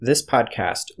This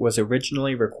podcast was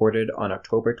originally recorded on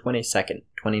October 22nd,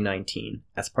 2019,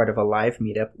 as part of a live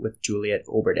meetup with Juliet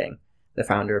Oberding, the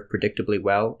founder of Predictably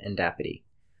Well and Dappity.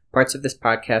 Parts of this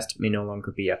podcast may no longer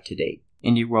be up to date.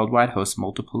 Indie Worldwide hosts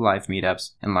multiple live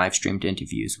meetups and live-streamed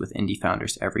interviews with indie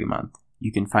founders every month.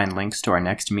 You can find links to our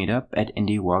next meetup at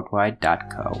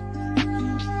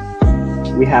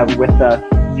indieworldwide.co. We have with us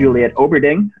Juliet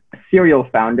Oberding, a serial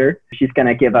founder. She's going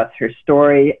to give us her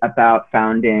story about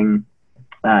founding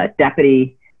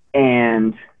Dappity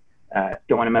and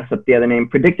don't want to mess up the other name,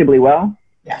 Predictably Well.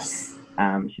 Yes.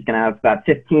 She's going to have about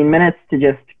 15 minutes to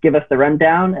just give us the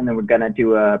rundown, and then we're going to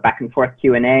do a back and forth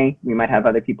Q&A. We might have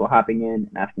other people hopping in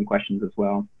and asking questions as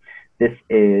well. This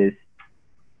is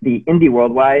the Indie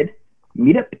Worldwide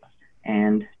meetup.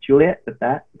 And Juliet, with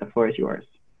that, the floor is yours.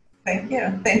 Thank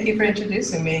you. Thank you for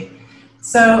introducing me.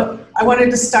 So I wanted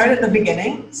to start at the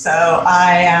beginning. So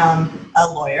I am a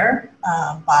lawyer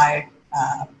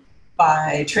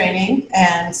by training,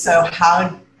 and so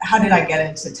how did I get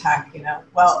into tech?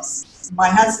 Well, my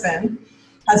husband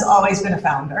has always been a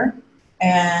founder,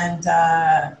 and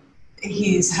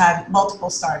he's had multiple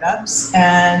startups,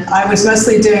 and I was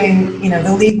mostly doing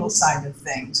the legal side of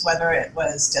things, whether it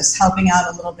was just helping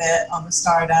out a little bit on the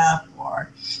startup or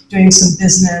doing some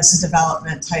business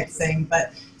development type thing.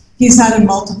 But he's had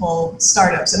multiple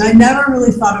startups, and I never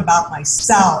really thought about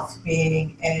myself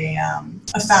being a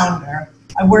founder.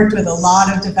 I worked with a lot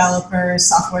of developers,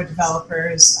 software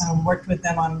developers, worked with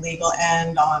them on legal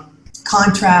end, on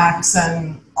contracts,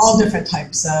 and all different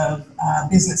types of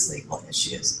business legal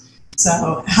issues.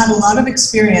 So had a lot of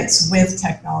experience with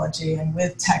technology and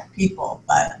with tech people,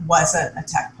 but wasn't a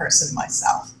tech person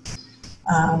myself.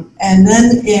 And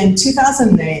then in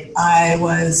 2008, I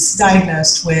was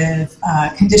diagnosed with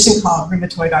a condition called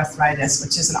rheumatoid arthritis,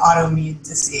 which is an autoimmune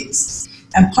disease.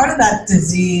 And part of that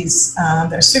disease,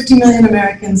 there's 50 million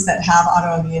Americans that have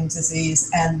autoimmune disease,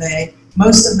 and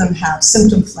most of them have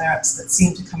symptom flare-ups that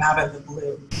seem to come out of the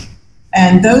blue.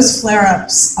 And those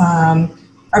flare-ups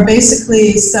are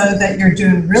basically so that you're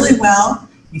doing really well,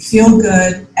 you feel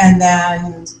good, and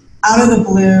then out of the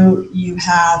blue, you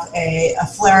have a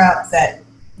flare-up that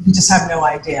you just have no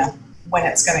idea when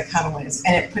it's going to come, and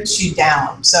it puts you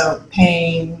down. So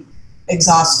pain,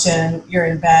 exhaustion, you're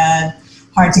in bed,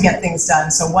 hard to get things done.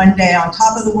 So one day on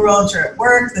top of the world, you're at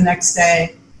work. The next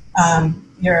day,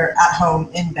 you're at home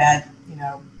in bed,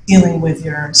 dealing with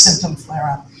your symptom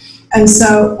flare-up. And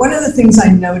so one of the things I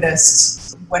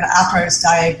noticed after I was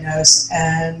diagnosed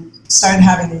and started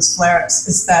having these flare-ups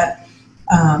is that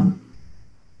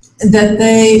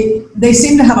they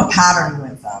seem to have a pattern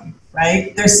with them,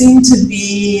 right? There seemed to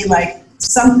be like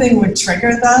something would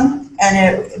trigger them,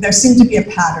 and there seemed to be a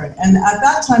pattern. And at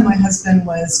that time, my husband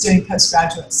was doing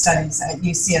postgraduate studies at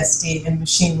UCSD in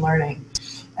machine learning.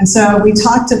 And so we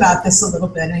talked about this a little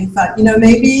bit, and he thought,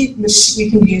 maybe we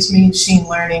can use machine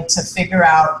learning to figure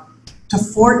out, to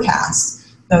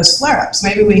forecast those flare-ups.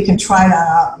 Maybe we can try that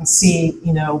out and see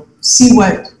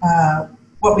what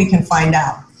we can find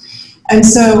out. And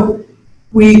so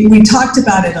we talked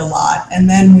about it a lot, and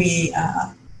then we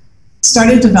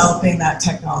started developing that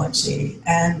technology,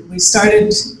 and we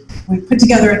put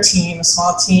together a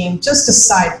small team, just a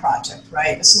side project,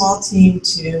 right? A small team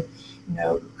to,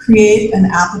 create an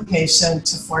application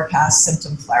to forecast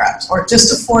symptom flare-ups, or just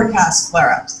to forecast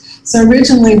flare-ups. So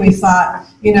originally we thought,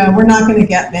 we're not going to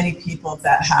get many people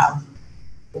that have,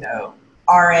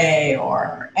 RA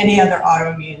or any other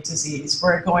autoimmune disease.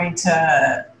 We're going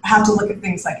to have to look at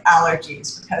things like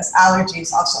allergies, because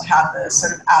allergies also have the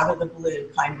sort of out of the blue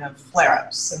kind of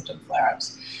flare-ups, symptom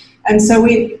flare-ups. And so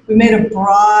we made a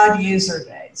broad user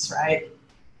base, right?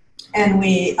 And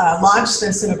we launched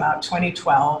this in about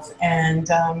 2012, and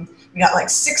we got like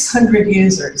 600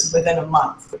 users within a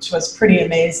month, which was pretty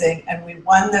amazing. And we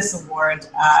won this award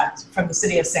from the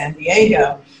city of San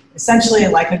Diego, essentially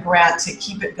like a grant to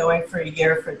keep it going for a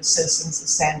year for the citizens of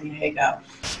San Diego.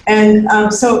 And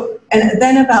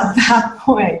then about that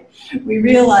point, we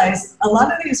realized a lot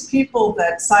of these people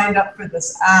that signed up for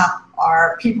this app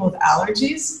are people with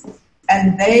allergies,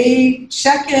 and they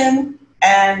check in,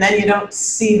 and then you don't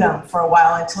see them for a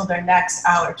while until their next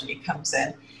allergy comes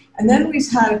in. And then we've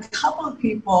had a couple of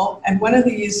people, and one of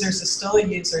the users is still a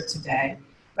user today,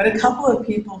 but a couple of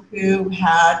people who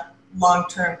had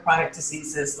long-term chronic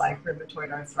diseases like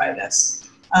rheumatoid arthritis.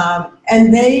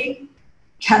 And they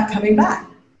kept coming back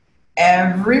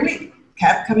every week,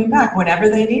 kept coming back whenever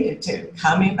they needed to,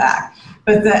 coming back.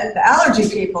 But the allergy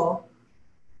people,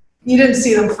 you didn't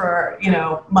see them for,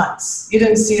 months. You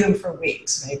didn't see them for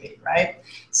weeks, maybe, right?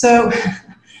 So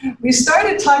We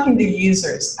started talking to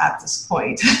users at this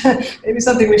point. Maybe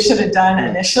something we should have done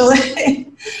initially.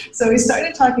 So we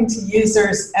started talking to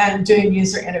users and doing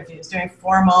user interviews, doing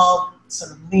formal,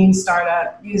 sort of lean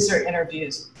startup user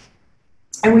interviews.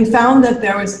 And we found that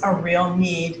there was a real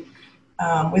need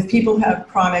with people who have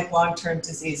chronic long-term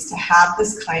disease to have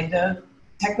this kind of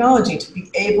technology to be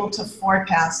able to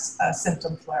forecast a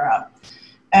symptom flare-up.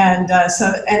 And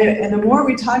and the more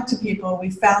we talked to people, we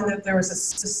found that there was a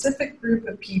specific group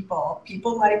of people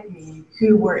like me,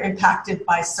 who were impacted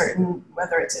by certain,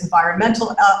 whether it's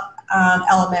environmental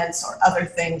elements or other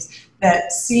things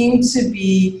that seemed to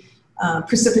be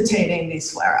precipitating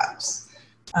these flare-ups.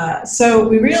 So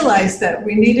we realized that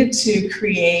we needed to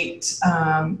create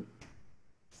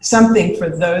something for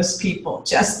those people,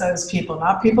 just those people,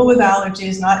 not people with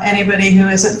allergies, not anybody who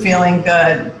isn't feeling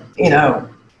good,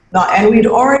 and we'd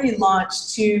already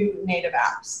launched 2 native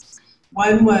apps.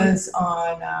 One was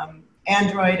on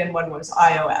Android and one was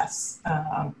iOS.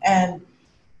 And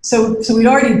so we'd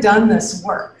already done this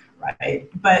work, right?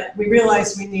 But we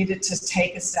realized we needed to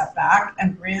take a step back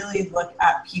and really look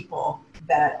at people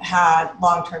that had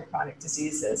long-term chronic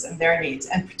diseases and their needs,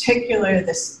 and particularly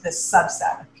this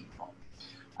subset of people.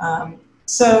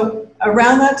 So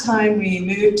around that time, we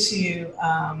moved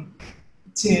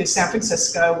to San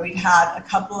Francisco. We had a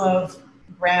couple of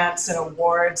grants and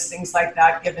awards, things like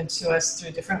that, given to us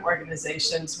through different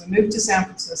organizations. We moved to San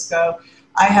Francisco.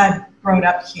 I had grown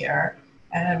up here,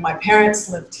 and my parents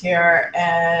lived here,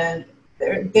 and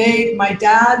my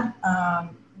dad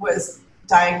was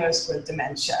diagnosed with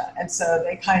dementia, and so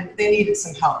they needed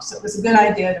some help. So it was a good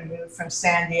idea to move from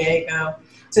San Diego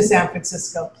to San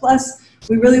Francisco. Plus,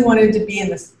 we really wanted to be in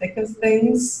the thick of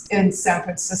things in San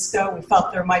Francisco. We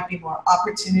felt there might be more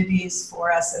opportunities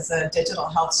for us as a digital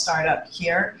health startup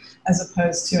here as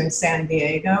opposed to in San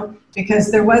Diego,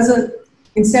 because there wasn't,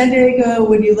 in San Diego,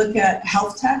 when you look at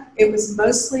health tech, it was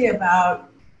mostly about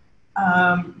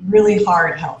really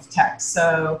hard health tech.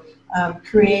 So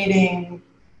creating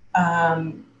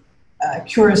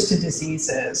cures to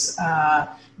diseases,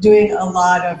 doing a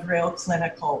lot of real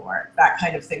clinical work, that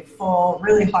kind of thing, full,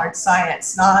 really hard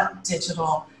science, not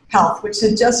digital health, which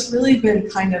had just really been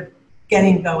kind of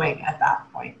getting going at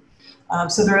that point.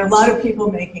 So there are a lot of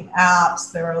people making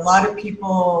apps. There are a lot of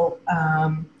people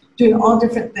doing all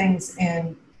different things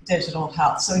in digital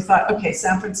health. So we thought, okay,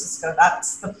 San Francisco,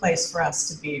 that's the place for us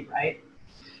to be, right?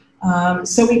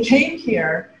 So we came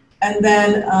here, and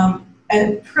then,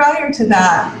 and prior to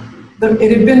that,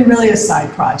 it had been really a side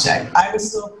project. I was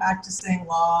still practicing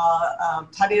law.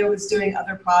 Tadia was doing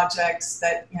other projects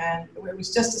and it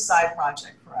was just a side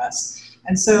project for us.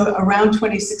 And so around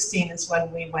 2016 is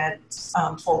when we went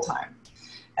full-time.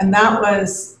 And that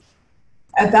was,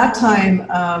 at that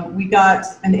time, we got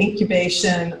an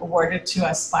incubation awarded to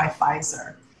us by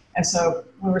Pfizer. And so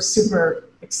we were super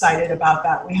excited about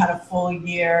that. We had a full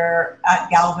year at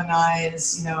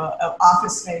Galvanize, an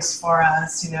office space for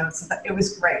us, so that, it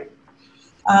was great.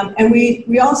 And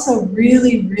we also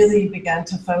really, really began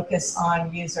to focus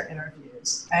on user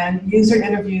interviews, and user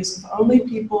interviews with only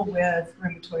people with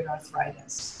rheumatoid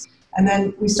arthritis. And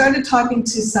then we started talking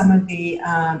to some of the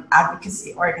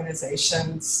advocacy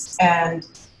organizations, and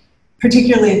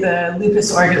particularly the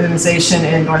lupus organization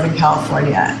in Northern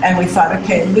California. And we thought,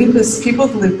 okay, people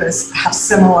with lupus have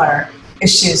similar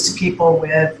issues to people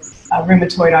with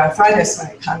rheumatoid arthritis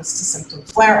when it comes to symptom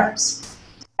flare-ups.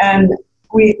 And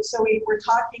so we were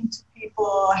talking to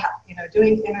people,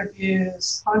 doing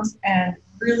interviews, and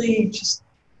really just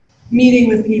meeting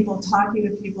with people, talking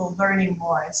to people, learning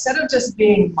more. Instead of just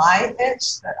being my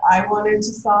itch that I wanted to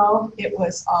solve, it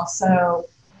was also,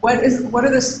 what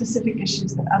are the specific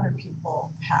issues that other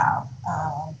people have?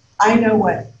 I know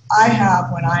what I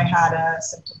have when I had a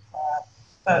symptom flare-up,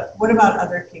 but what about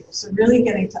other people? So really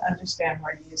getting to understand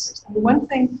our users. And one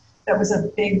thing that was a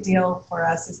big deal for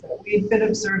us is that we've been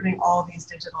observing all these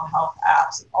digital health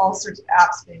apps, all sorts of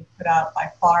apps being put out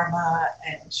by pharma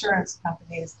and insurance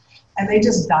companies, and they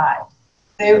just died.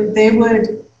 They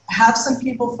would have some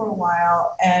people for a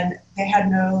while, and they had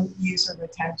no user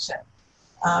retention.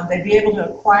 They'd be able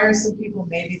to acquire some people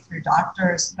maybe through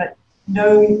doctors, but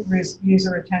no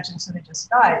user retention, so they just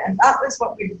died. And that was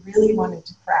what we really wanted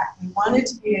to crack. We wanted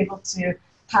to be able to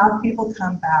have people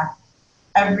come back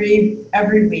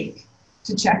every week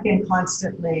to check in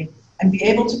constantly and be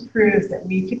able to prove that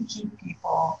we could keep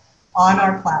people on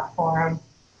our platform.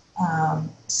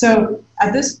 So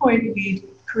at this point, we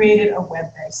created a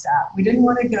web-based app. We didn't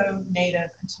want to go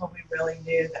native until we really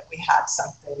knew that we had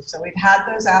something. So we'd had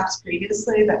those apps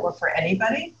previously that were for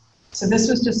anybody. So this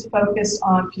was just focused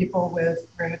on people with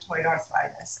rheumatoid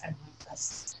arthritis and lupus.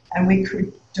 this. And we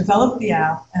developed the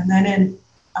app, and then in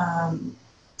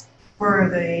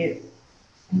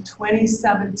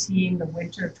 2017, the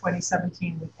winter of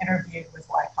 2017, we interviewed with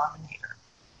Y Combinator,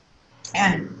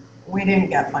 and we didn't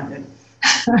get funded.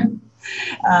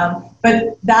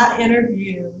 But that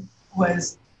interview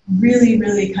was really,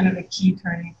 really kind of a key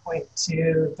turning point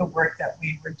to the work that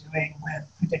we were doing with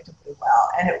Predictably Well.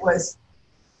 And it was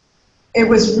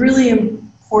really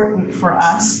important for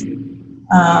us.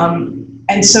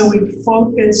 And so we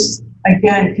focused,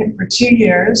 again, for 2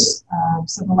 years,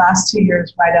 so the last 2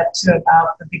 years right up to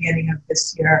about the beginning of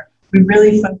this year, we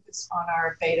really focused on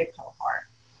our beta cohort.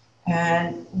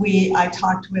 And I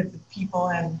talked with the people,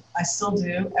 and I still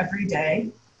do every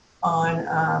day,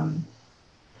 on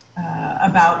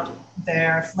about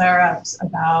their flare-ups,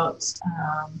 about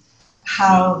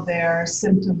how their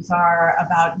symptoms are,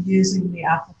 about using the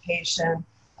application.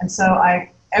 And so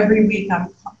every week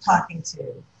I'm talking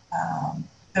to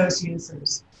those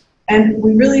users. And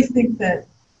we really think that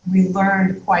we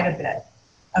learned quite a bit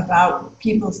about what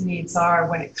people's needs are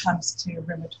when it comes to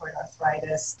rheumatoid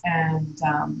arthritis and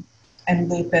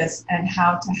lupus, and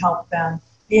how to help them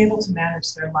be able to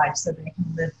manage their life so they can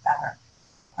live better.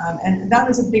 And that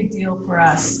was a big deal for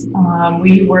us.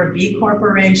 We were a B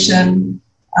corporation.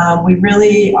 We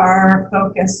really, our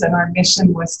focus and our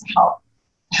mission was to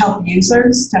help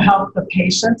users, to help the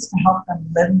patients, to help them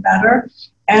live better.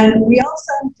 And we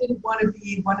also didn't want to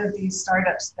be one of these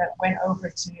startups that went over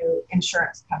to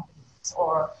insurance companies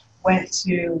or went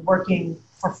to working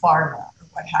for pharma or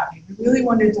what have you. We really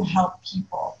wanted to help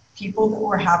people that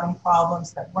were having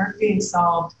problems that weren't being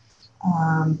solved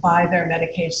by their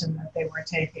medication that they were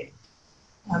taking.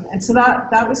 And so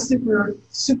that was super,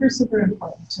 super, super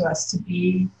important to us, to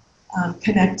be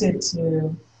connected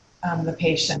to the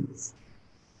patients.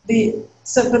 But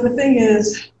the thing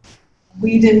is,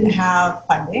 we didn't have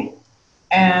funding,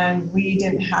 and we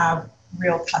didn't have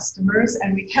real customers,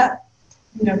 and we kept,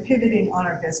 pivoting on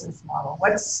our business model.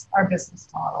 What's our business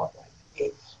model going to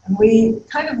be? And we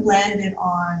kind of landed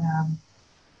on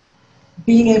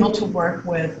being able to work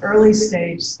with early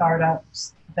stage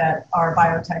startups that are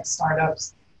biotech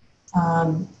startups,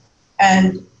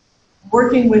 and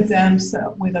working with them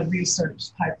with a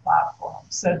research type platform.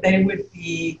 So they would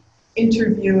be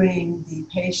interviewing the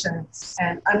patients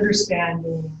and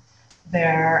understanding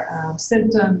their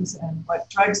symptoms and what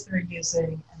drugs they're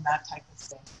using and that type of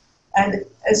thing. And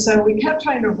so we kept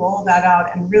trying to roll that out,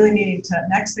 and really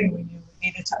next thing we knew, we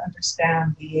needed to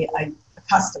understand the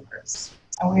customers.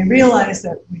 And we realized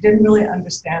that we didn't really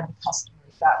understand the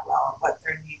customers that well, what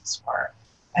their needs were.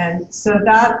 And so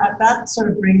that sort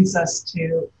of brings us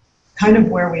to kind of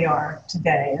where we are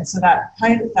today. And so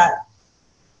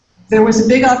there was a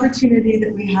big opportunity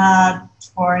that we had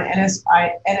for an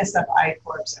NSF-I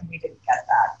Corps, and we didn't get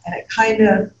that. And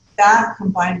that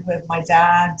combined with my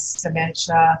dad's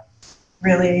dementia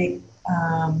really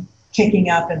kicking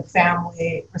up, and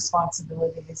family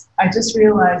responsibilities, I just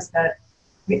realized that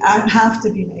I have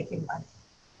to be making money.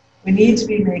 We need to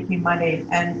be making money,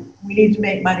 and we need to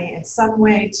make money in some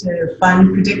way to fund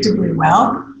Predictably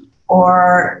Well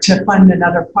or to fund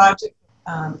another project.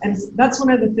 And that's one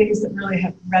of the things that really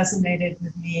have resonated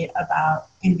with me about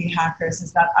Indie Hackers,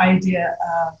 is that idea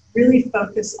of really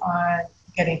focus on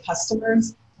getting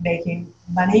customers, making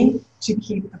money to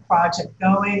keep the project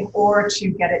going or to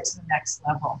get it to the next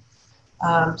level.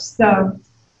 So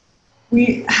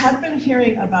we had been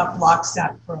hearing about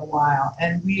Blockstack for a while,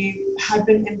 and we had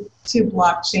been into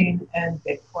blockchain and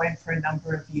Bitcoin for a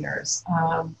number of years.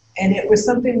 And it was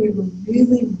something we were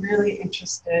really, really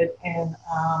interested in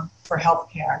for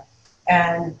healthcare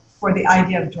and for the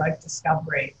idea of drug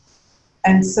discovery.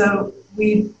 And so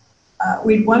we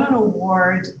won an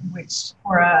award, which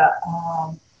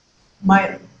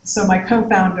my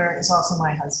co-founder is also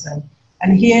my husband,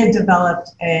 and he had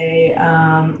developed a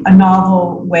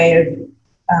novel way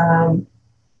of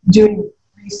doing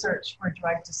research for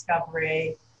drug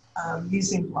discovery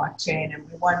using blockchain, and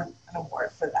we won an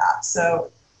award for that.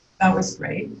 So that was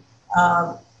great.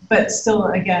 But still,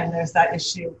 again, there's that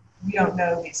issue. We don't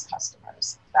know these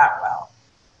customers that well.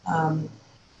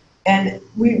 And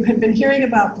we had been hearing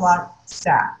about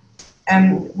Blockstack,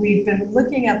 and we've been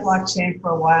looking at blockchain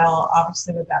for a while,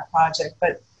 obviously with that project,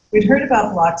 but we'd heard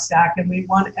about Blockstack, and we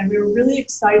were really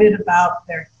excited about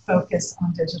their focus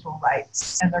on digital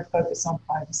rights and their focus on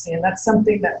privacy. And that's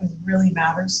something that really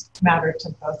mattered to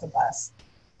both of us.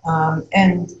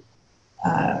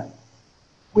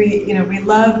 We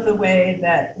love the way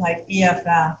that like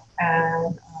EFF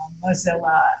and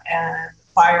Mozilla and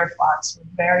Firefox were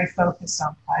very focused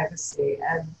on privacy,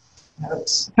 and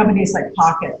companies like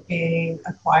Pocket being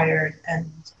acquired,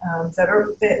 and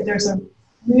there's a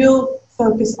real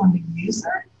focus on the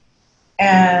user,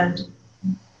 and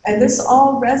this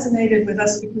all resonated with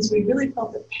us because we really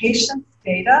felt that patients'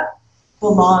 data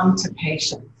belonged to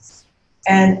patients,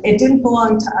 and it didn't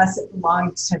belong to us; it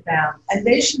belonged to them, and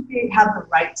they should have the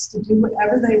rights to do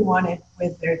whatever they wanted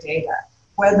with their data,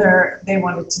 whether they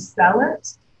wanted to sell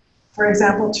it, for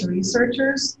example, to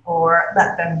researchers, or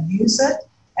let them use it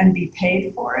and be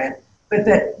paid for it, but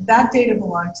that data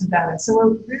belonged to them. And so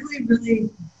we're really, really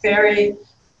very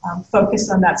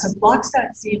focused on that. So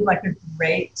Blockstack seemed like a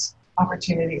great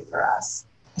opportunity for us.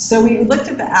 So we looked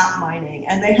at the app mining,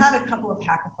 and they had a couple of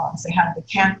hackathons. They had the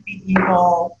Can't Be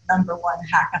Evil #1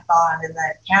 hackathon, and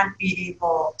the Can't Be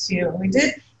Evil 2. And we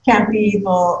did Can't Be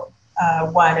Evil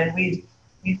 1, and we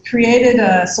created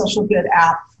a social good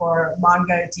app for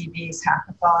MongoDB's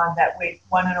hackathon that we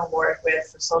won an award with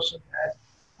for social good,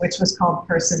 which was called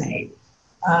Personate.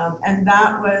 And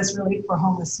that was really for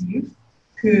homeless youth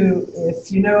who,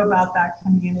 if you know about that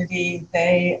community,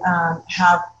 they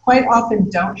have quite often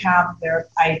don't have their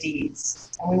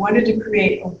IDs. And we wanted to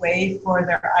create a way for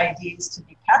their IDs to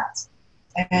be kept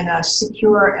in a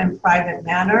secure and private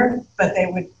manner, but they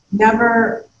would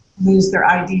never lose their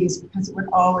IDs because it would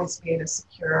always be in a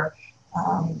secure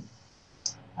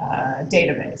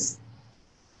database.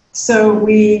 So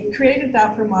we created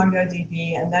that for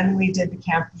MongoDB, and then we did the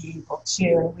Can't Be Evil 2,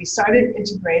 and we started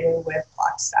integrating with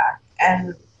Blockstack,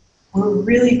 and we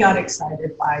really got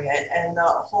excited by it and the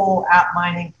whole app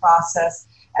mining process.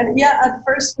 And yeah, at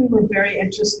first we were very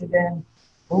interested in,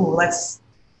 let's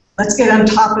get on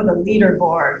top of the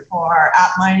leaderboard for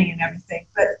app mining and everything.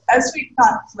 But as we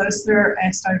got closer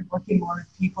and started working more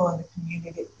with people in the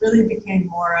community, it really became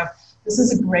more of, this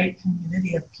is a great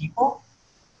community of people.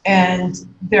 And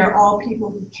they're all people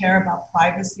who care about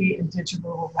privacy and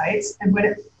digital rights. And when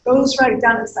it goes right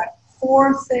down, it's that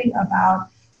core thing about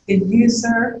the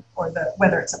user, or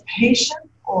whether it's a patient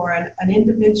or an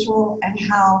individual, and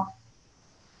how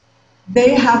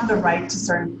they have the right to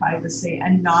certain privacy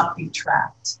and not be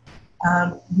tracked.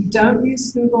 We don't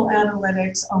use Google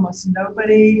Analytics. Almost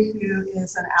nobody who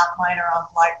is an app miner on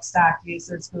Blockstack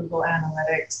uses Google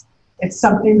Analytics. It's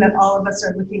something that all of us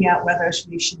are looking at, whether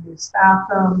we should use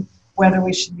Fathom, whether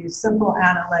we should use simple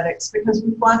analytics, because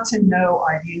we want to know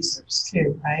our users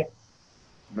too, right?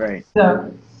 Right.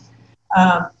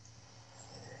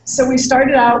 So we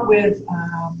started out with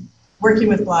working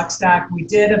with Blockstack. We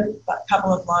did a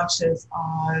couple of launches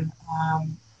on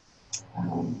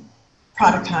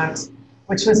Product Hunt,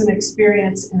 which was an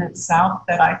experience in itself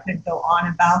that I could go on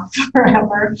about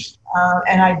forever.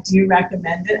 And I do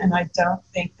recommend it. And I don't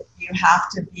think that you have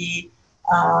to be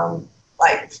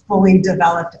like fully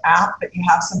developed app, but you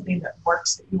have something that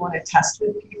works that you want to test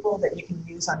with people that you can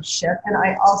use on Ship. And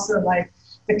I also like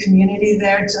the community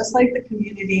there, just like the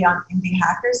community on Indie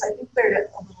Hackers. I think they're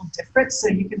a little different, so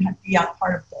you can be a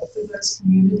part of both of those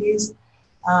communities.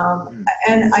 And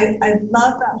I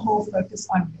love that whole focus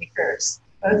on makers,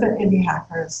 both at Indie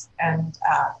Hackers and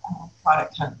at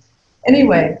Product Hunt.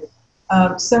 Anyway,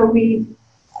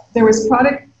 there was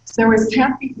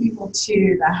Can't Be Evil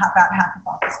 2, that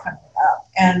hackathon was coming up.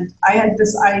 And I had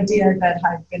this idea that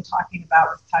I'd been talking about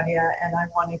with Tadia, and I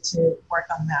wanted to work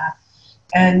on that.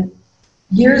 And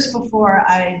years before,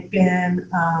 I'd been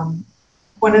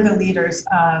one of the leaders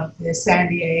of the San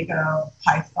Diego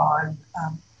Python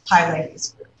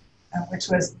PyLadies group, which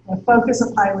was, the focus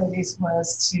of PyLadies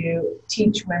was to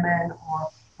teach women, or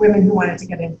women who wanted to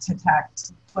get into tech,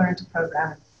 to learn to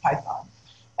program in Python.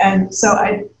 And so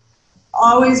I'd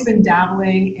always been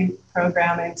dabbling in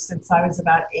programming since I was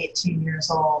about 18 years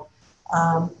old,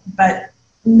 but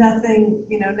nothing,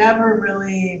 never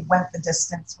really went the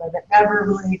distance with it, never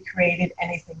really created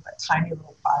anything but tiny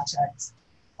little projects.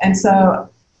 And so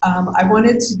I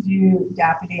wanted to do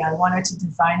Dapity. I wanted to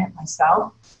design it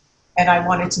myself, and I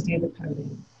wanted to do the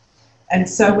coding. And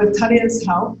so with Tadia's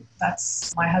help,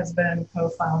 that's my husband and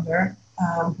co-founder,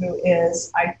 who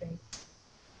is, I think,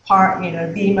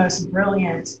 the most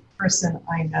brilliant person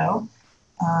I know.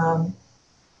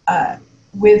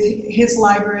 With his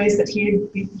libraries that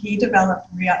he developed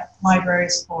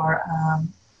libraries for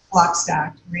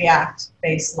Blockstack,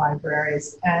 React-based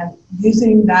libraries, and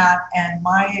using that and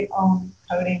my own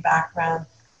coding background,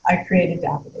 I created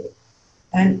Dapity.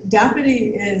 And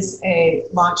Dapity is a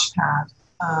launch pad,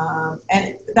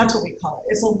 and that's what we call it.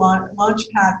 It's a launch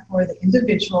pad for the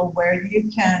individual, where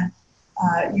you can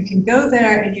go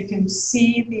there and you can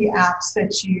see the apps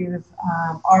that you've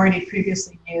already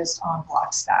previously used on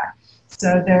Blockstack. So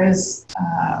there's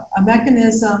a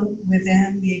mechanism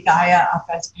within the Gaia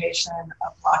authentication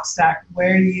of Blockstack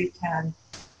where you can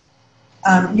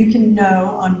know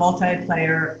on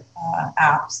multiplayer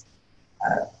apps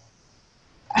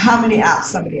how many apps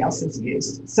somebody else has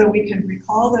used. So we can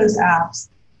recall those apps,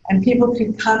 and people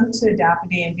can come to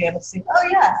Adaptity and be able to see, oh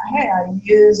yeah, hey, I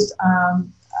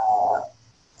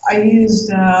used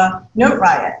Note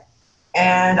Riot,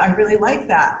 and I really like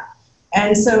that.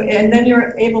 And then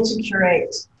you're able to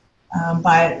curate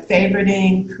by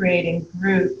favoriting, creating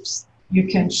groups. You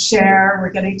can share. We're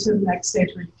getting to the next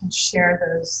stage where you can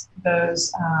share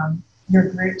those your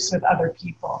groups with other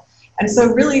people. And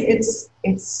so really, it's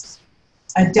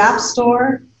a DApp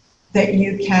store that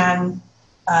you can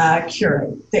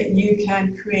curate, that you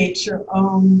can create your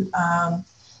own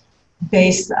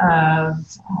base of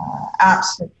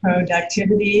apps for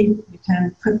productivity. You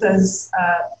can put those,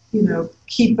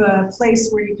 keep a place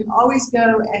where you can always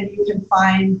go and you can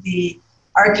find the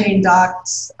arcane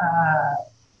docs,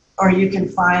 or you can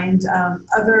find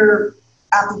other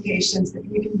applications that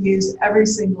you can use every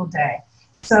single day.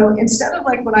 So instead of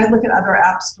like when I look at other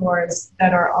app stores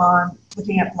that are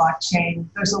looking at blockchain,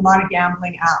 there's a lot of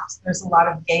gambling apps, there's a lot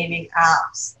of gaming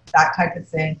apps, that type of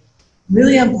thing.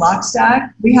 Really on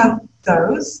Blockstack, we have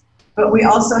those, but we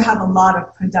also have a lot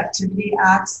of productivity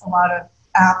apps, a lot of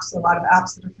apps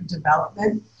that are for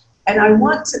development. And I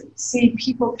want to see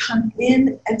people come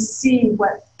in and see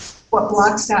what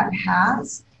Blockstack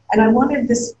has. And I wanted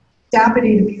this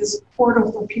Dapity to be this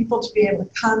portal for people to be able to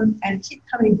come and keep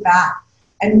coming back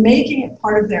and making it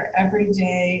part of their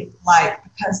everyday life.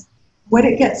 Because what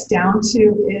it gets down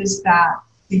to is that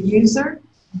the user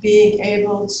being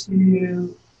able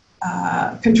to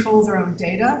control their own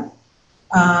data,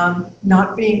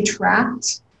 not being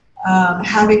tracked,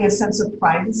 having a sense of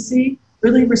privacy,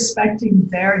 really respecting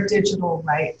their digital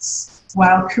rights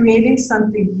while creating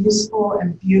something useful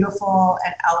and beautiful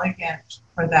and elegant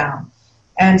for them.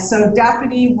 And so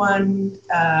Dapity won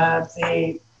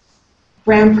the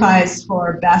grand prize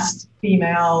for best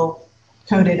female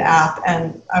coded app,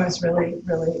 and I was really,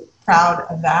 really proud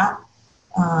of that.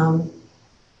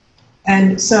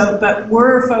 But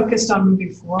we're focused on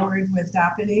moving forward with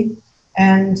Dapity.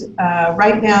 And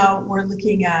right now we're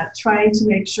looking at trying to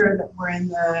make sure that we're in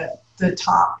the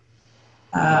top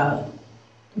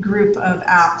group of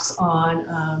apps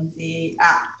on the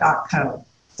app.co.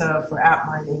 So for app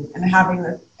mining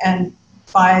and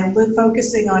by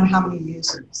focusing on how many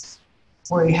users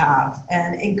we have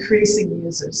and increasing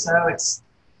users. So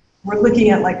we're looking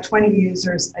at like 20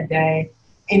 users a day,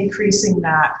 keep increasing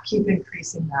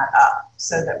that up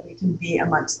so that we can be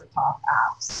amongst the top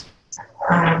apps.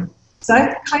 So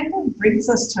that kind of brings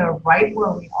us to right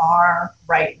where we are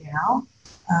right now.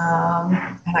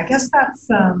 And I guess that's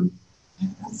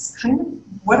kind of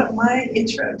what my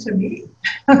intro to me.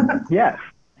 Yeah.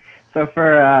 So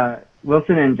for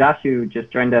Wilson and Josh, who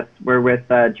just joined us, we're with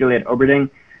Juliet Oberding,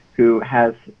 who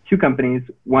has two companies.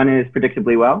 One is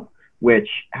Predictably Well, which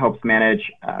helps manage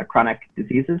chronic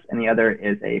diseases, and the other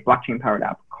is a blockchain-powered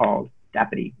app called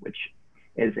Dapity, which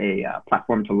is a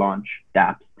platform to launch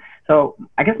dApps. So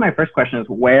I guess my first question is,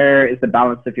 where is the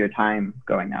balance of your time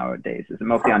going nowadays? Is it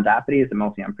mostly on Dapity? Is it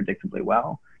mostly on Predictably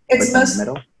Well? It's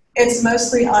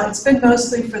been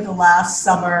mostly for the last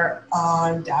summer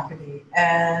on Dapity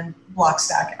and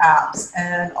Blockstack apps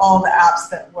and all the apps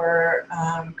that we're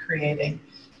creating.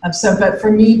 But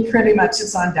for me, pretty much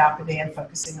it's on Dapity and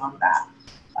focusing on that.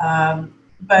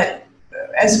 But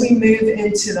as we move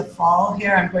into the fall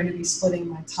here, I'm going to be splitting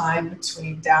my time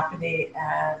between Dapity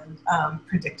and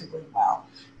Predictably Well,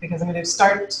 because I'm going to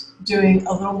start doing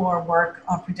a little more work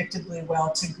on Predictably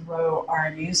Well to grow our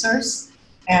users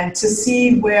and to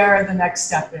see where the next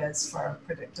step is for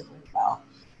Predictably Well.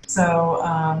 So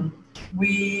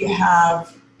we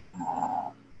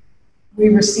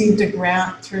received a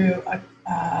grant through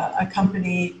a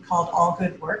company called All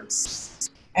Good Works,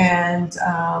 and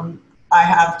I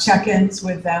have check-ins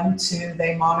with them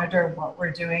they monitor what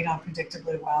we're doing on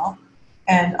Predictably Well.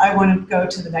 And I want to go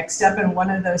to the next step, and one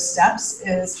of those steps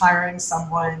is hiring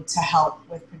someone to help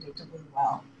with Predictably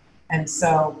Well. And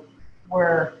so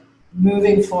we're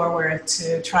moving forward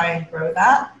to try and grow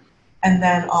that, and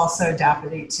then also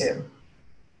Dapity too.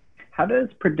 How does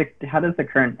the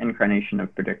current incarnation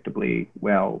of Predictably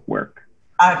Well work?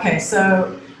 Okay,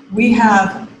 so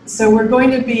we're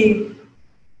going to be,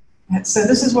 so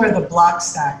this is where the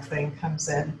Blockstack thing comes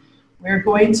in. We're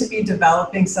going to be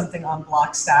developing something on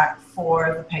Blockstack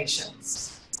for the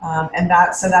patients. So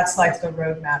that's like the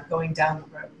roadmap, going down the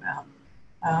roadmap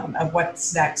of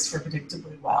what's next for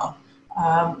Predictably Well.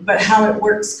 But how it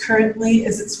works currently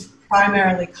is it's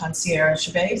primarily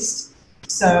concierge-based.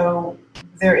 So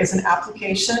there is an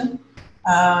application.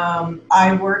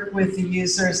 I work with the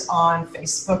users on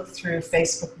Facebook through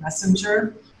Facebook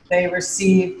Messenger. They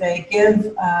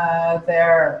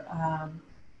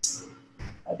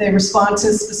respond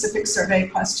to specific survey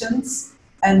questions,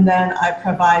 and then I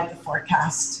provide the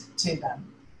forecast to them.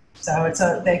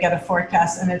 So they get a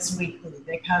forecast, and it's weekly.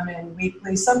 They come in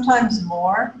weekly, sometimes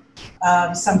more,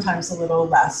 sometimes a little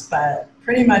less, but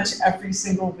pretty much every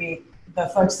single week, the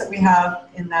folks that we have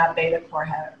in that beta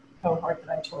cohort that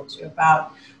I told you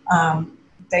about,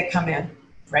 they come in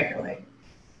regularly.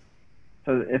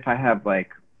 So if I have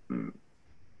like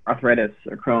arthritis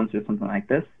or Crohn's or something like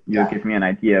this, you'll give me an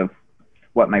idea of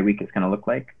what my week is going to look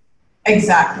like?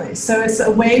 Exactly. So it's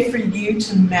a way for you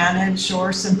to manage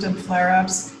your symptom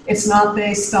flare-ups. It's not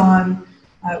based on,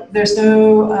 there's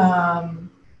no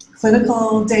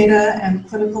clinical data, and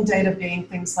clinical data being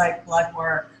things like blood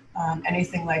work,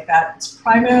 anything like that. It's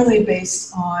primarily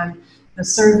based on the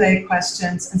survey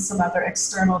questions and some other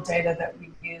external data that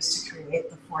we use to create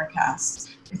the forecast.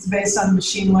 It's based on a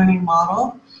machine learning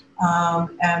model,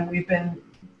 and we've been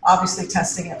obviously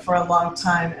testing it for a long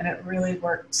time, and it really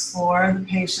works for the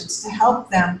patients to help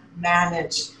them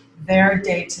manage their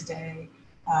day-to-day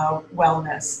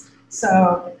wellness.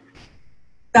 So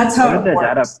that's how it works. What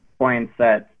are the data points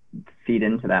that feed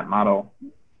into that model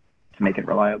to make it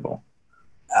reliable?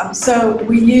 So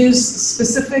we use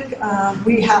specific,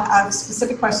 we have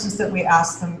specific questions that we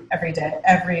ask them every day,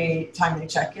 every time they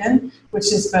check in,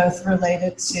 which is both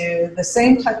related to the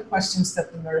same type of questions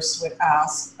that the nurse would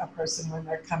ask a person when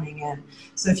they're coming in.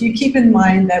 So if you keep in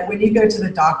mind that when you go to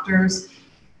the doctors,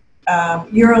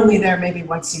 you're only there maybe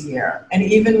once a year. And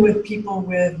even with people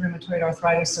with rheumatoid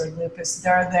arthritis or lupus,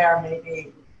 they're there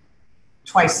maybe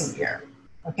twice a year,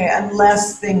 okay,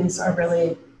 unless things are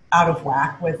really out of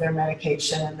whack with their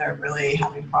medication and they're really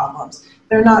having problems.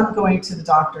 They're not going to the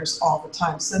doctors all the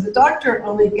time. So the doctor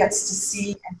only gets to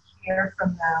see and hear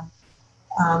from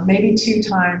them maybe 2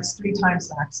 times, 3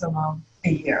 times maximum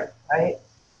a year, right?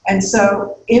 And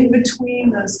so in between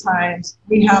those times,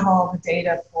 we have all the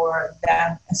data for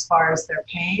them as far as their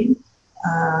pain,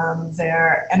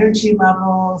 their energy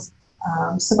levels,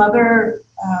 some other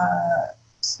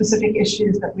specific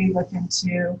issues that we look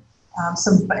into,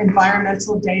 some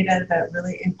environmental data that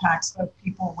really impacts both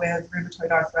people with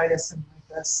rheumatoid arthritis and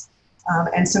lupus.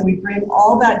 And so we bring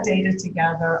all that data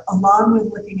together along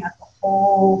with looking at the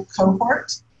whole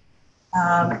cohort.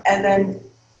 And then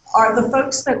the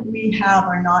folks that we have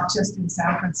are not just in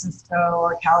San Francisco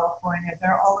or California,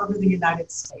 they're all over the United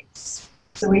States.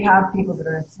 So we have people that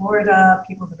are in Florida,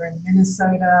 people that are in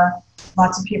Minnesota,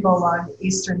 lots of people along the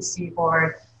eastern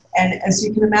seaboard. And as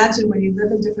you can imagine, when you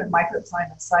live in different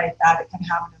microclimates like that, it can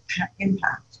have an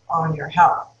impact on your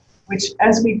health, which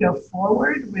as we go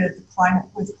forward with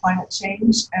climate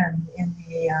change and in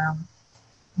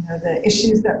the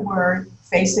issues that we're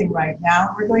facing right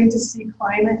now, we're going to see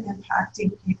climate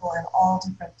impacting people in all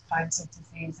different kinds of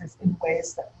diseases in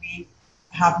ways that we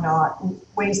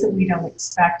don't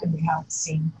expect and we haven't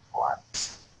seen before.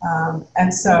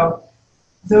 And so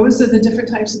those are the different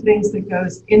types of things that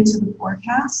goes into the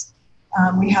forecast.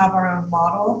 We have our own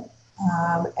model,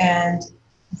 and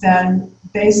then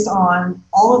based on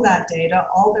all of that data,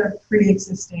 all their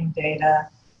pre-existing data,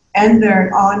 and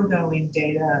their ongoing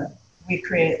data, we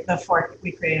create a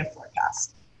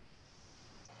forecast.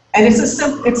 And it's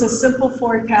a simple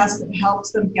forecast that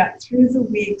helps them get through the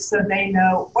week so they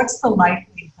know what's the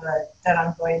likelihood that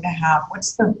I'm going to have,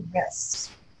 what's the risk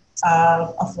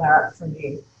of a flare-up for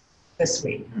me this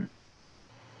week.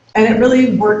 And it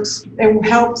really works, it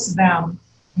helps them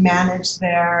manage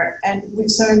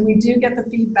we do get the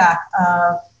feedback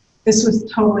of, this was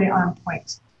totally on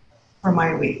point for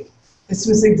my week. This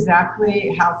was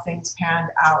exactly how things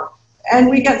panned out. And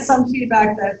we get some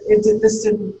feedback that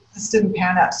this didn't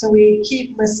pan out. So we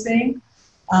keep listening.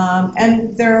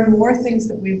 And there are more things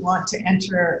that we want to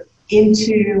enter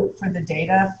into for the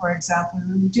data. For example,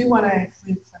 we do want to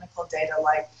include clinical data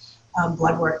like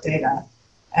blood work data.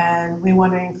 And we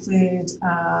want to include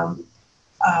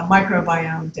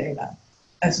microbiome data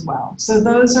as well. So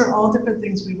those are all different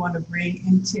things we want to bring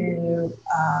into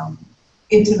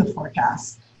the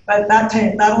forecast. But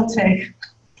that'll take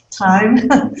time,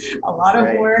 a lot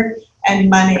of work, and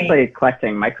money. Especially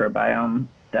collecting microbiome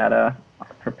data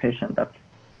per patient,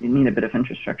 you need a bit of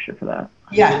infrastructure for that.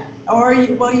 Yeah, or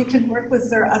you can work with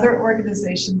their other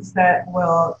organizations that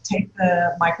will take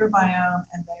the microbiome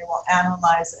and they will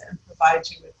analyze it and provide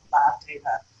you with lab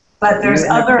data. But there's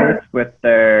other with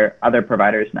their other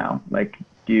providers now. Like,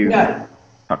 do you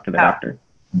talk to the doctor?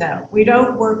 No, we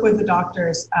don't work with the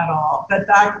doctors at all. But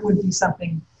that would be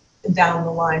something down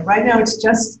the line. Right now, it's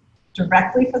just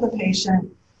directly for the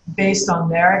patient based on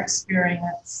their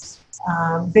experience.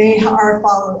 They are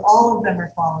followed, all of them are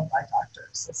followed by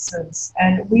doctors.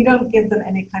 And we don't give them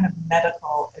any kind of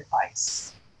medical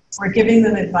advice. We're giving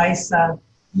them advice of,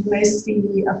 you may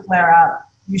see a flare-up,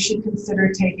 you should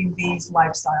consider taking these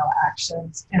lifestyle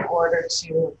actions in order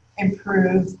to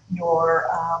improve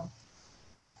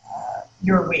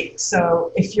your week.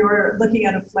 So if you're looking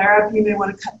at a flare-up, you may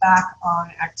want to cut back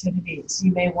on activities.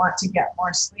 You may want to get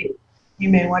more sleep. You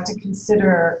may want to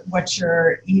consider what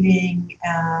you're eating,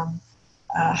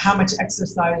 how much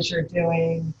exercise you're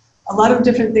doing. A lot of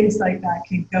different things like that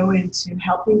can go into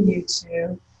helping you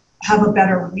to have a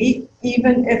better week,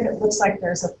 even if it looks like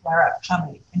there's a flare-up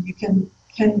coming. And you can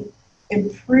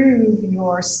improve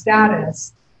your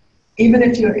status, even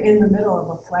if you're in the middle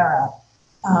of a flare-up,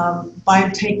 by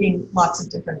taking lots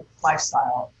of different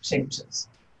lifestyle changes.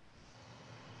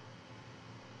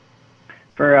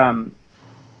 For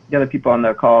the other people on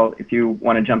the call, if you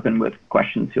want to jump in with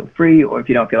questions, feel free, or if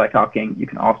you don't feel like talking, you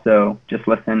can also just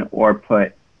listen or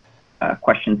put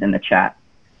questions in the chat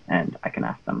and I can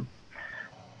ask them.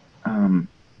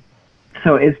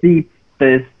 So is the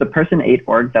Person 8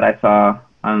 org that I saw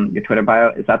on your Twitter bio,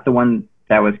 is that the one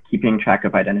that was keeping track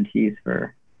of identities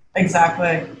for?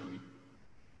 Exactly.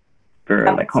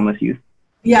 For like homeless youth?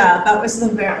 Yeah, that was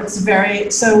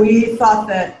so we thought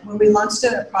that when we launched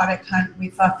it at Product Hunt, we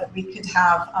thought that we could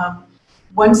have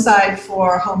one side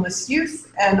for homeless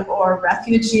youth or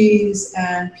refugees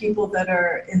and people that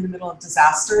are in the middle of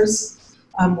disasters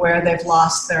where they've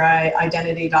lost their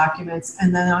identity documents.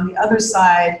 And then on the other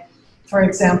side, for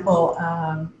example,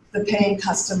 the paying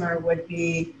customer would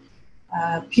be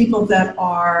people that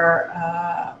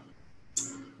are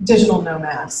digital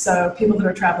nomads. So people that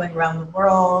are traveling around the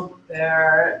world,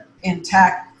 they're in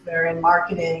tech, they're in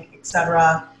marketing,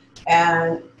 etc.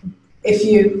 And if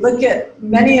you look at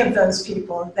many of those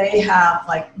people, they have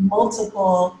like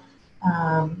multiple,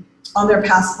 on their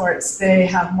passports, they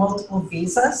have multiple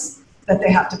visas that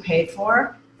they have to pay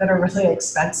for that are really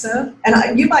expensive.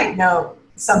 And you might know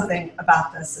something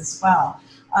about this as well.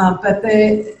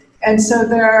 And so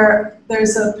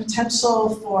there's a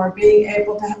potential for being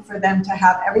able for them to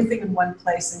have everything in one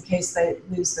place in case they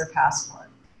lose their passport.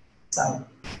 So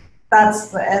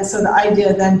so the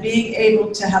idea then being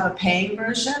able to have a paying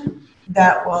version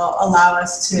that will allow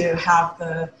us to have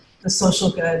the social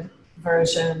good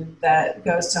version that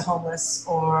goes to homeless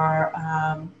or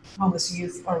homeless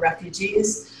youth or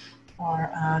refugees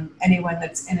or anyone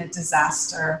that's in a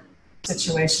disaster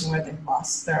situation where they've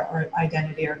lost their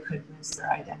identity or could lose their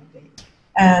identity.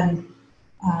 And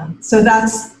so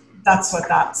that's what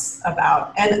that's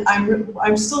about. And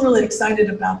I'm still really excited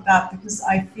about that because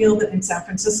I feel that in San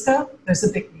Francisco, there's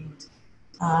a big need.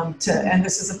 And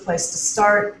this is a place to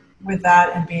start with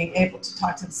that and being able to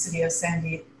talk to the city of San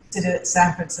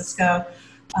Francisco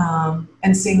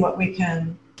and seeing what we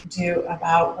can do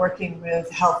about working with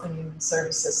health and human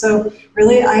services. So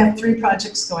really, I have 3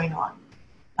 projects going on.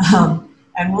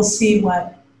 And we'll see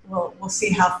we'll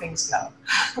see how things go.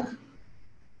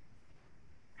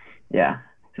 Yeah.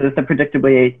 So is the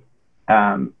Predictably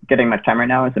getting much time right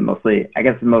now? Is it mostly, I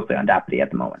guess it's mostly on Dapity at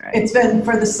the moment, right? It's been,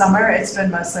 for the summer, it's been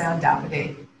mostly on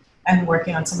Dapity and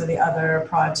working on some of the other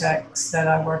projects that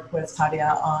I work with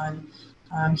Tadia on.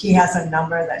 He has a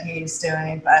number that he's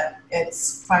doing, but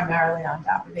it's primarily on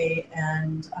Dapity,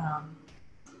 and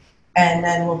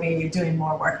then we'll be doing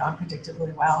more work on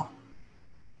Predictably Well.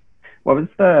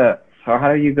 So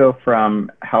how do you go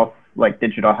from health, like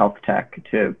digital health tech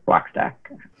to Blockstack?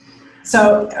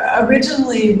 So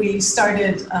originally we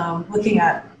started looking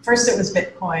at, first it was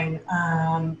Bitcoin,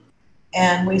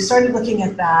 and we started looking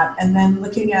at that and then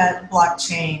looking at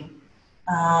blockchain.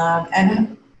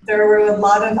 And there were a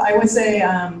lot of, I was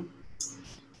a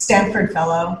Stanford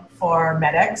fellow for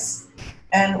MEDEX,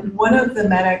 and one of the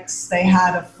MEDEX, they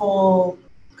had a full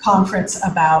conference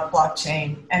about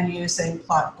blockchain and using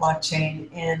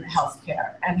blockchain in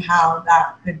healthcare and how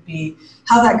that could be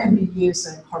used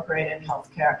and incorporated in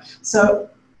healthcare. So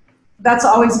that's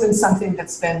always been something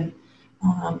that's been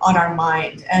on our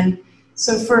mind. And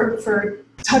so for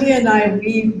Tadia and I,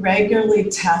 we regularly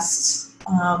test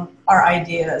our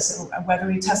ideas, whether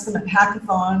we test them at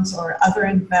hackathons or other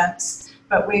events.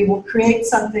 But we will create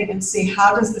something and see,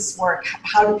 how does this work?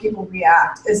 How do people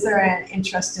react? Is there an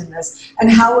interest in this?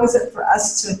 And how is it for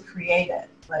us to create it?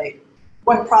 Like,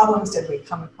 what problems did we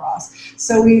come across?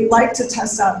 So we like to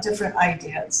test out different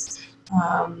ideas.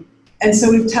 And so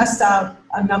we've tested out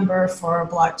a number for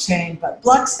blockchain, but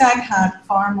Blockstack had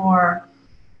far more,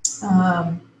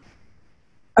 a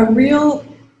real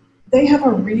they have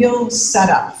a real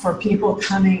setup for people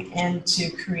coming in to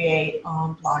create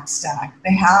on Blockstack.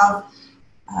 They have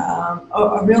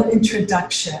a real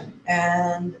introduction,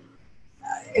 and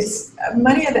it's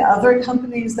many of the other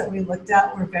companies that we looked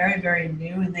at were very, very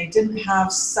new, and they didn't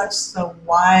have such the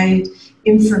wide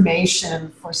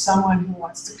information for someone who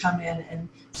wants to come in and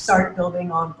start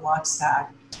building on Blockstack.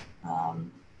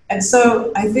 And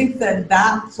so I think that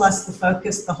plus the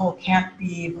focus, the whole can't be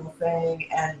evil thing,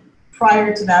 and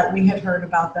prior to that, we had heard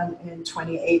about them in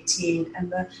 2018, and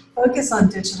the focus on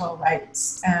digital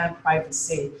rights and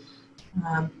privacy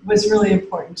was really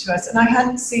important to us. And I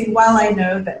hadn't seen, while I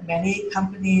know that many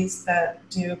companies that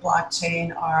do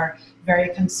blockchain are very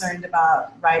concerned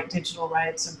about digital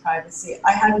rights and privacy,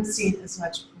 I hadn't seen as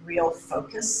much real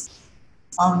focus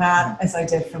on that as I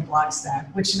did from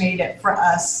Blockstack, which made it for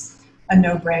us a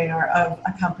no-brainer of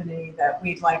a company that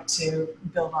we'd like to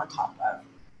build on top of.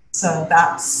 So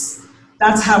that's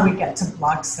how we get to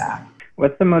Blockstack.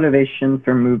 What's the motivation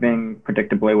for moving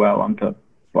Predictably Well onto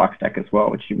Blockstack as well,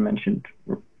 which you mentioned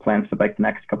were plans for like the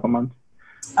next couple of months?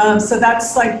 So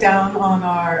that's like down on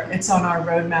our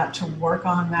roadmap to work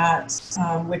on that,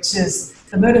 which is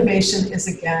the motivation is,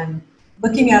 again,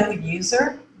 looking at the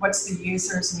user, what's the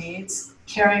user's needs,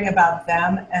 caring about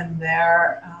them and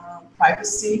their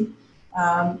privacy,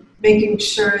 making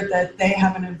sure that they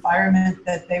have an environment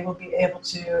that they will be able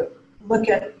to look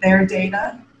at their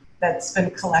data that's been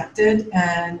collected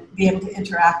and be able to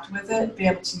interact with it, be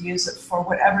able to use it for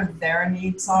whatever their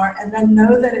needs are, and then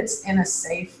know that it's in a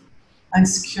safe and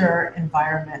secure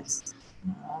environment.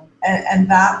 And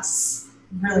that's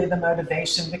really the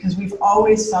motivation, because we've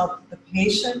always felt the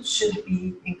patient should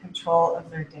be in control of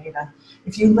their data.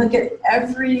 If you look at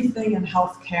everything in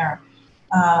healthcare,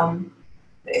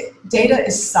 data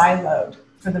is siloed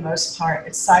for the most part.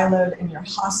 It's siloed in your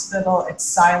hospital, it's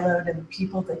siloed in the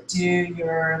people that do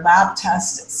your lab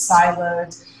tests, it's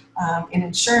siloed in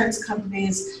insurance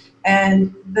companies,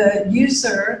 and the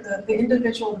user, the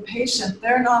individual, the patient,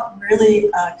 they're not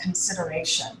really a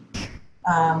consideration.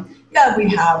 Yeah, we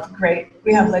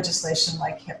have legislation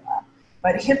like HIPAA,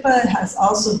 but HIPAA has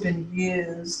also been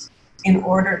used in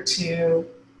order to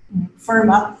firm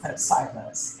up those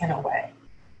silos in a way.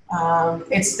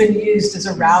 It's been used as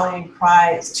a rallying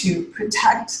cry to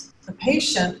protect the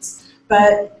patients,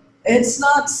 but it's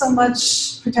not so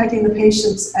much protecting the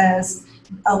patients as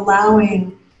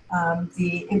allowing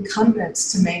the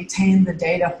incumbents to maintain the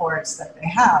data hoards that they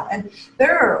have. And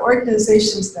there are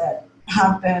organizations that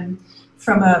have been,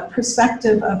 from a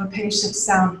perspective of a patient,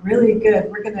 sound really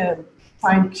good. We're going to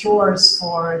find cures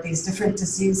for these different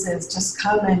diseases. Just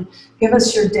come and give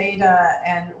us your data,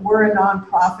 and we're a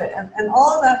nonprofit. And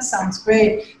all of that sounds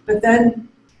great, but then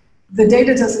the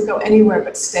data doesn't go anywhere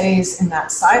but stays in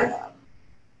that silo.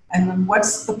 And then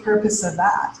what's the purpose of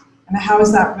that? And how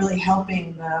is that really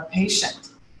helping the patient?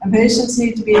 And patients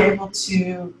need to be able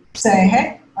to say,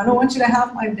 hey, I don't want you to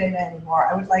have my data anymore.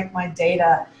 I would like my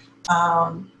data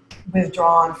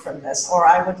withdrawn from this, or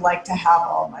I would like to have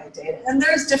all my data. And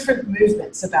there's different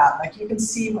movements about, like, you can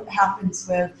see what happens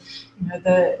with,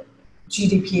 the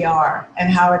GDPR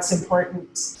and how it's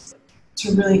important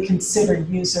to really consider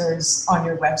users on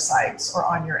your websites or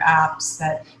on your apps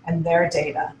and their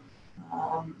data.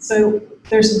 So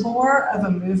there's more of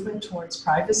a movement towards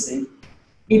privacy,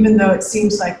 even though it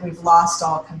seems like we've lost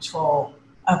all control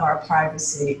of our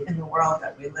privacy in the world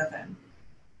that we live in.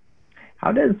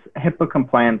 How does HIPAA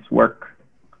compliance work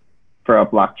for a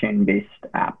blockchain-based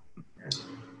app?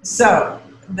 So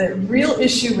the real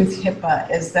issue with HIPAA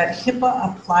is that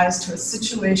HIPAA applies to a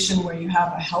situation where you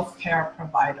have a healthcare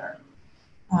provider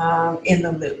in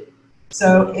the loop.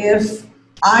 So if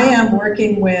I am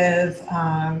working with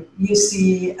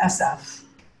UCSF,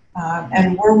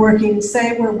 and we're working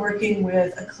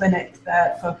with a clinic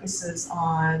that focuses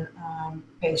on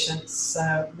patients,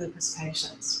 lupus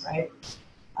patients, right?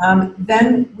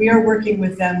 Then we are working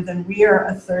with them, then we are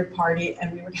a third party,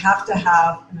 and we would have to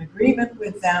have an agreement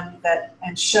with them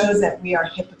and show that we are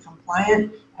HIPAA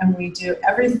compliant, and we do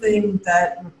everything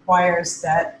that requires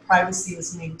that privacy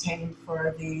is maintained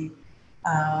for the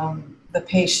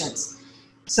patients.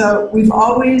 So we've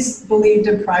always believed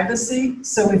in privacy,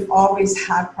 so we've always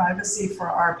had privacy for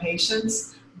our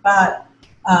patients, but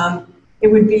it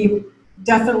would be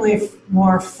definitely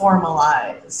more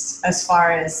formalized as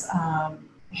far as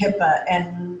HIPAA,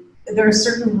 and there are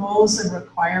certain rules and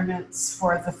requirements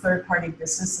for the third-party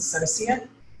business associate,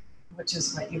 which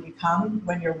is what you become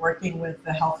when you're working with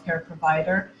the healthcare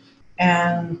provider.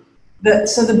 And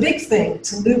so the big thing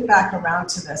to loop back around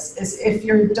to this is if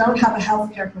you don't have a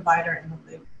healthcare provider in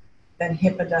the loop, then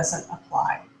HIPAA doesn't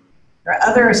apply. There are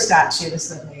other statutes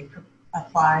that may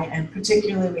apply. And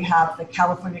particularly, we have the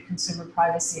California Consumer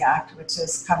Privacy Act, which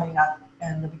is coming up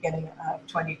in the beginning of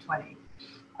 2020.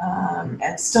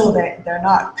 And still, they're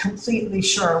not completely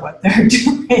sure what they're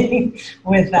doing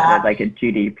with that. Like a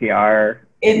GDPR.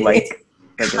 It's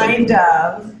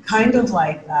kind of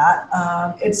like that.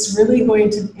 It's really going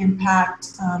to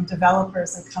impact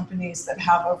developers and companies that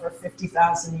have over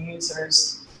 50,000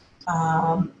 users.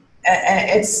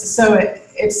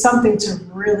 It's something to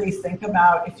really think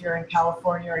about if you're in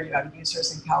California or you have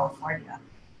users in California.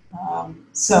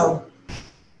 So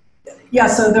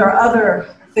there are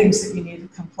other things that you need to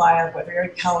comply with, whether you're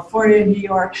in California. New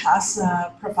York has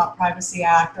a Privacy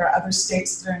Act. There are other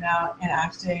states that are now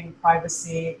enacting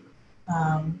privacy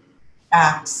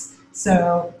acts.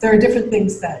 So there are different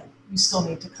things that you still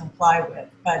need to comply with,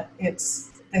 but the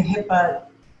HIPAA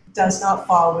does not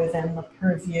fall within the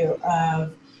purview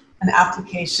of an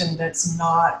application that's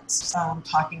not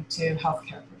talking to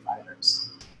healthcare providers.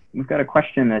 We've got a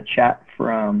question in the chat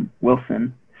from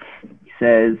Wilson. He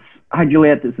says, "Hi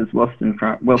Juliet, this is Wilson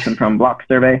from Block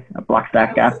Survey, a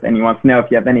Blockstack app, and he wants to know if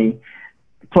you have any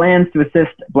plans to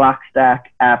assist Blockstack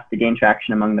apps to gain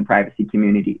traction among the privacy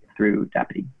community through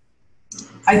Dapity."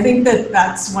 I think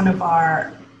that's one of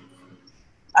our,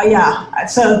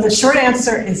 so the short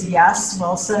answer is yes,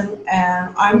 Wilson,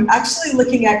 and I'm actually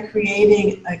looking at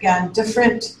creating, again,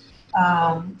 different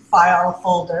file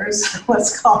folders,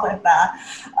 let's call it that,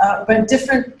 but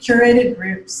different curated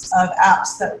groups of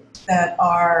apps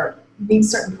that meet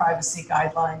certain privacy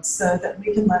guidelines so that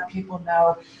we can let people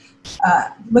know,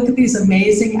 look at these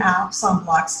amazing apps on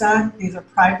Blockstack. These are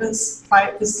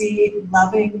privacy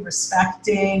loving,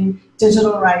 respecting,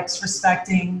 digital rights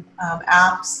respecting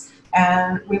apps,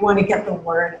 and we want to get the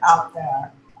word out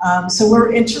there. So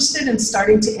we're interested in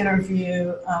starting to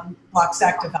interview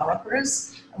Blockstack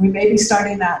developers. We may be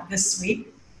starting that this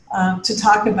week to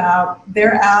talk about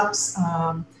their apps,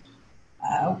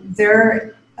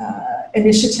 their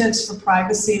initiatives for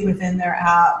privacy within their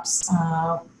apps,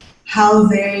 how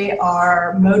they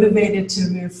are motivated to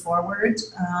move forward,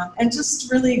 and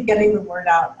just really getting the word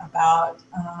out about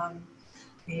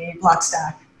the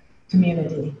Blockstack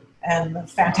community and the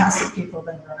fantastic people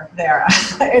that are there.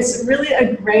 It's really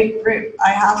a great group. I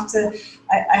have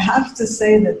to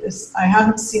say that I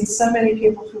haven't seen so many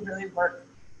people who really work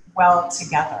well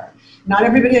together. Not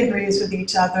everybody agrees with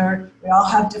each other. We all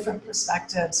have different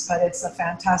perspectives, but it's a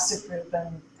fantastic group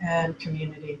and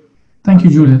community. Thank you,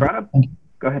 Juliet.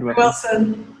 Go ahead,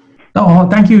 Wilson. No,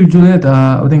 thank you, Juliet.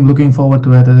 I think looking forward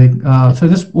to it. I think so.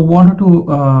 Just wanted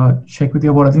to check with you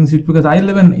about things because I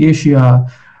live in Asia,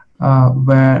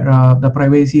 where the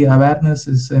privacy awareness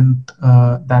isn't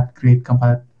that great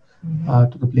compared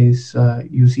to the place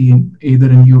you see either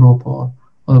in Europe or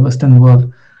the Western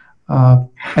world.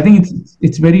 I think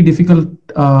it's very difficult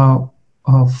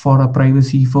for a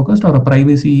privacy focused or a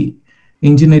privacy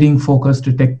engineering focused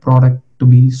tech product to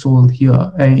be sold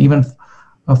here. Even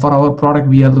for our product,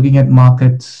 we are looking at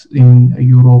markets in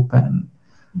Europe and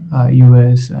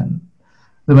US and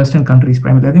the Western countries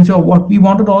primarily. I think so. What we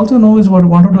wanted to also know is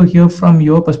wanted to hear from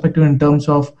your perspective in terms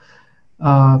of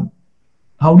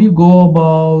how do you go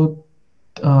about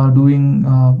doing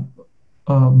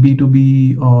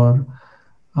B2B or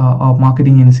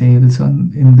marketing and sales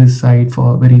in this side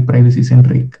for very privacy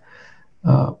centric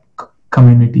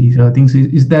communities. I think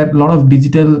is there a lot of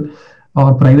digital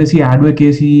or privacy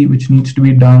advocacy which needs to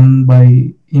be done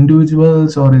by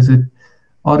individuals, or is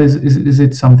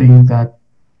it something that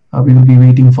we will be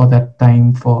waiting for that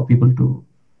time for people to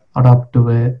adapt to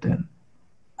it? And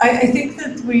I think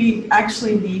that we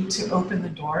actually need to open the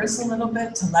doors a little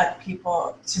bit to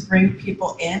bring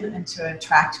people in and to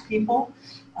attract people.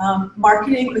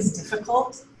 Marketing is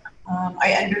difficult.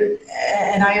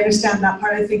 I understand that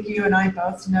part. I think you and I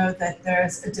both know that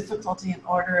there's a difficulty in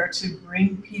order to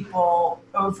bring people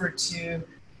over to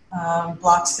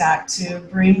Blockstack, to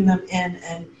bring them in,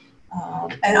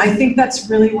 and I think that's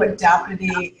really what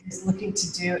Dapity is looking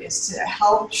to do, is to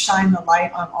help shine the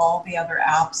light on all the other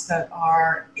apps that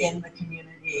are in the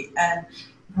community and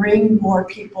bring more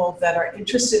people that are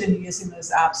interested in using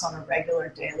those apps on a regular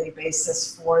daily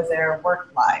basis for their work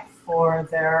life, for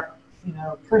their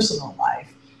personal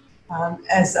life,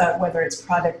 whether it's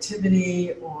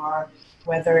productivity or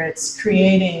whether it's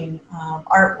creating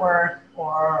artwork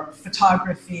or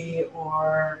photography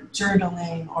or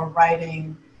journaling or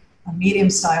writing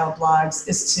medium-style blogs,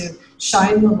 is to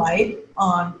shine the light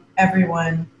on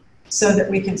everyone so that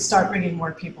we can start bringing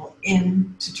more people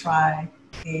in to try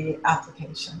the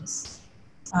applications.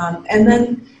 And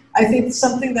then I think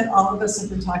something that all of us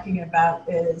have been talking about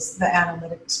is the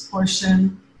analytics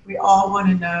portion. We all want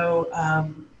to know,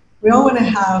 we all want to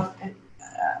have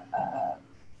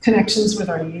connections with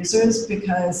our users,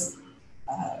 because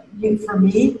for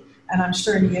me, and I'm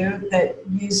sure you, that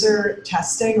user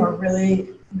testing or really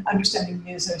understanding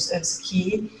users is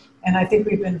key. And I think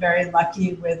we've been very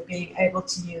lucky with being able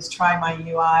to use Try My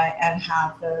UI and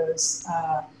have those,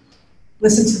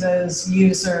 listen to those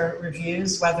user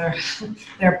reviews, whether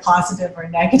they're positive or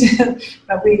negative.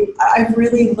 But I've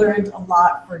really learned a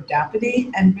lot for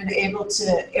Deputy and been able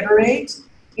to iterate.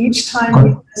 Each time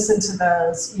we listen to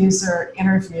those user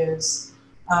interviews,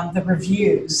 the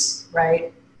reviews,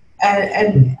 right?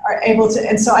 And are able to,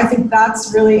 and so I think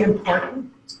that's really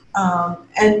important.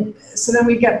 And so then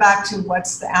we get back to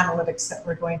what's the analytics that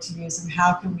we're going to use and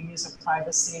how can we use a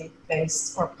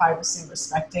privacy-based or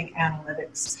privacy-respecting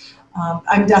analytics.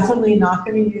 I'm definitely not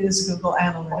going to use Google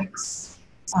Analytics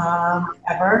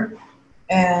ever.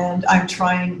 And I'm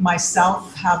trying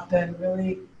myself, have been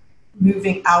really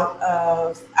moving out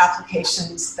of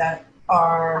applications that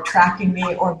are tracking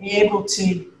me, or be able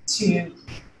to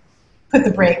put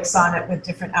the brakes on it with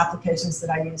different applications that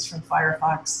I use from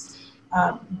Firefox.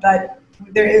 But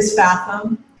there is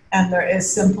Fathom and there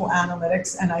is Simple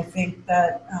Analytics, and I think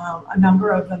that a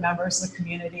number of the members of the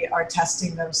community are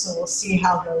testing those, so we'll see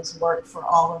how those work for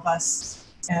all of us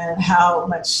and how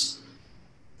much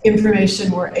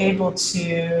information we're able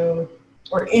to,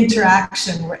 or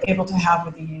interaction we're able to have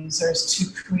with the users to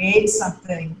create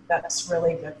something that's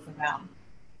really good for them.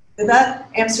 Did that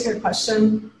answer your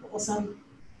question, Wilson?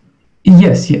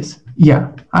 Yes,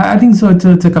 yeah. I think so. It's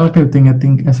a collective thing. I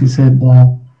think, as you said,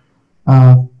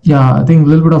 yeah, I think a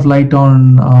little bit of light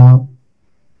on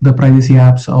the privacy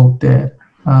apps out there.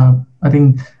 I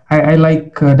think I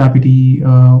like Deputy,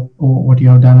 what you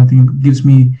have done. I think it gives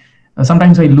me,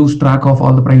 sometimes I lose track of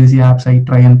all the privacy apps I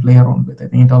try and play around with. I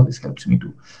think it always helps me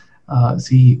to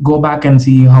go back and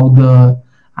see how the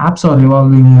apps are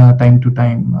evolving time to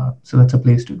time. So that's a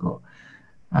place to go.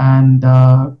 And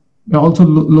I also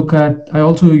I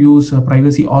also use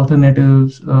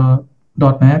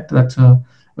privacyalternatives.net. That's a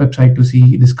website to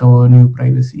discover new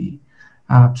privacy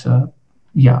apps.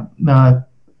 Yeah, I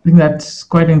think that's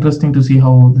quite interesting to see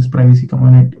how this privacy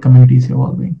community is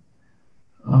evolving.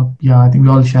 Yeah, I think we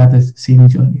all share the same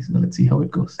journey, so let's see how it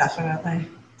goes. Definitely.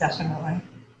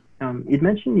 You'd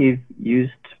mentioned you've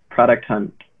used Product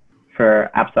Hunt for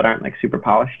apps that aren't like super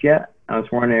polished yet. I was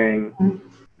wondering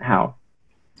how.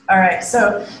 All right,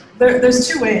 so there's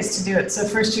two ways to do it. So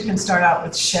first you can start out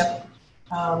with Ship,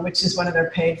 which is one of their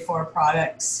paid-for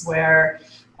products, where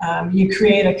you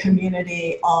create a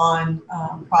community on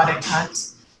Product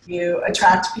Hunt. You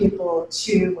attract people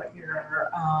to what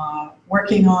you're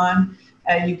working on.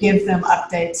 You give them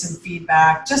updates and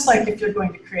feedback, just like if you're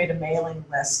going to create a mailing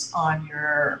list on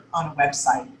a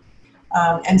website.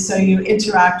 And so you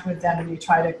interact with them and you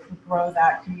try to grow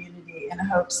that community in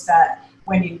hopes that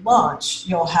when you launch,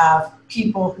 you'll have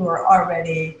people who are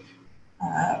already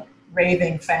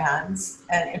raving fans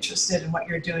and interested in what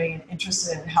you're doing and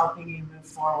interested in helping you move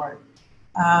forward.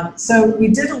 So we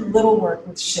did a little work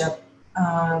with Ship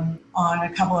on a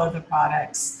couple of the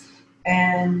products,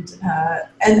 and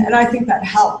I think that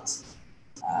helped.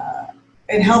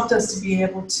 It helped us to be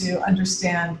able to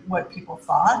understand what people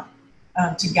thought,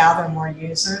 to gather more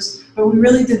users. But we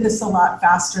really did this a lot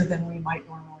faster than we might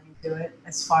normally do it,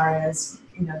 as far as,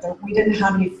 we didn't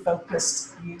have any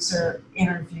focused user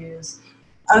interviews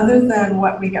other than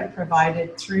what we get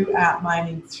provided through app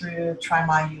mining, through Try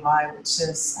My UI, which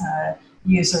is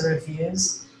user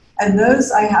reviews. And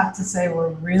those, I have to say,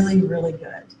 were really, really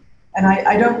good. And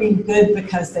I don't mean good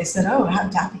because they said, oh, how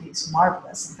Deputy's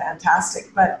marvelous and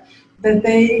fantastic, but that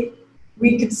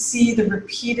we could see the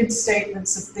repeated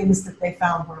statements of things that they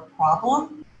found were a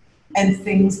problem and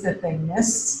things that they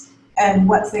missed and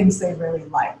what things they really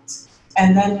liked.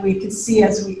 And then we could see,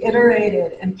 as we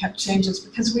iterated and kept changes,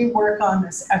 because we work on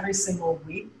this every single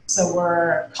week, so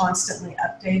we're constantly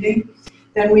updating,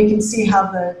 then we can see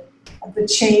how the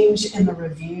change in the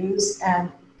reviews and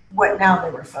what now they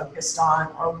were focused on,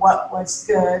 or what was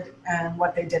good and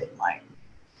what they didn't like.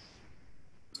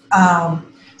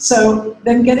 So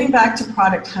then getting back to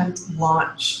Product Hunt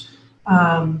launch.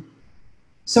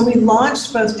 So we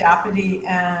launched both Deputy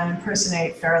and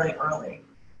Personate fairly early,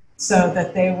 so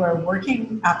that they were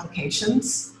working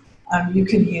applications. You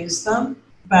could use them,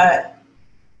 but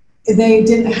they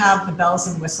didn't have the bells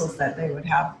and whistles that they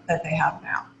have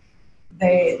now.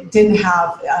 They didn't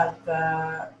have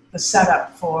the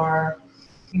setup for,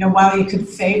 while you could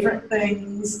favorite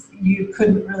things, you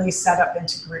couldn't really set up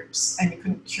into groups, and you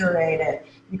couldn't curate it.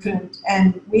 You couldn't,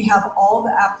 and we have all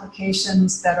the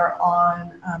applications that are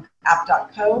on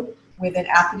app.co within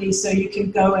Appity, so you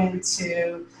can go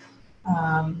into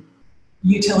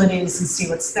utilities and see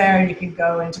what's there. You can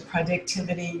go into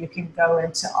productivity, you can go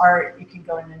into art, you can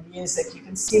go into music, you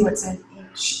can see what's in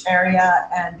each area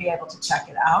and be able to check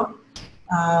it out.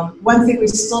 One thing we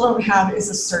still don't have is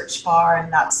a search bar,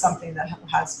 and that's something that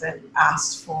has been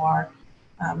asked for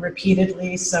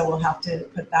repeatedly, so we'll have to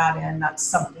put that in. That's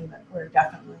something that we're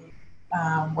definitely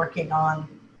working on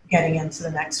getting into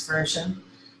the next version.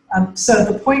 So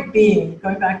the point being,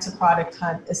 going back to Product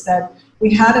Hunt, is that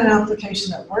we had an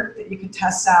application that worked that you could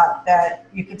test out, that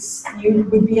you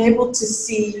would be able to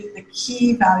see the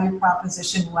key value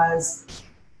proposition was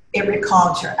it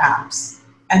recalled your apps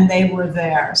and they were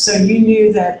there. So you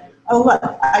knew that, oh look,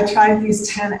 I tried these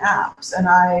 10 apps and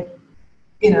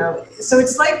so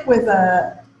it's like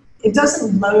it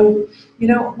doesn't load,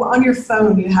 on your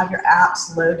phone you have your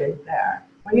apps loaded there.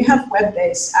 When you have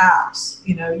web-based apps,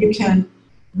 you can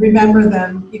remember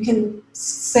them, you can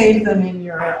save them in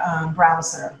your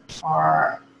browser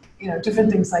or different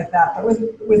things like that. But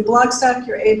with Blockstack,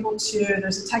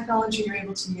 there's a technology you're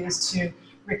able to use to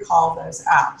recall those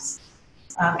apps.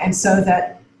 And so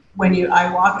that when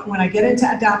I get into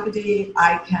Adaptity,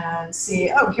 I can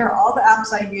see, oh, here are all the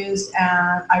apps I used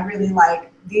and I really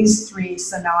like these 3,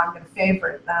 so now I'm going to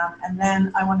favorite them. And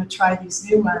then I want to try these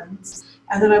new ones,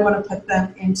 and then I want to put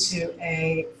them into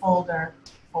a folder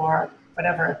for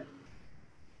whatever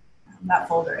that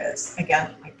folder is.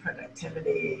 Again, like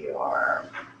productivity or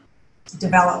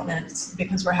development,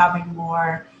 because we're having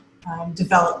more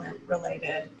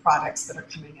development-related products that are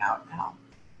coming out now.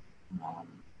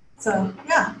 So,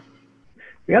 yeah.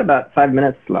 We got about 5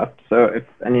 minutes left, so if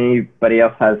anybody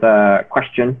else has a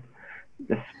question,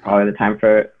 this is probably the time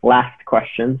for last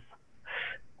questions.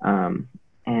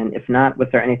 And if not, was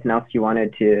there anything else you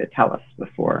wanted to tell us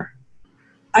before?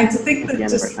 I think that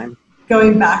just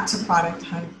going back to Product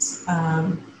Hunt,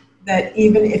 that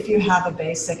even if you have a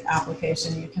basic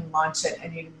application, you can launch it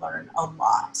and you can learn a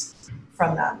lot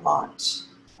from that launch.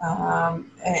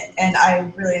 And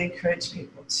I really encourage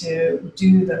people to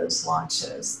do those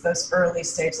launches, those early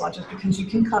stage launches, because you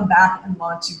can come back and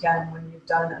launch again when you've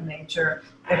done a major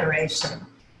iteration.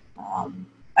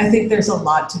 I think there's a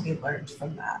lot to be learned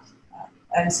from that.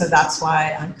 And so that's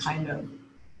why I'm kind of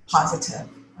positive.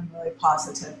 I'm really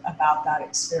positive about that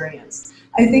experience.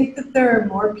 I think that there are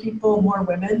more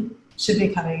women should be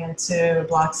coming into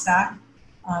Blockstack.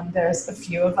 There's a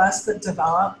few of us that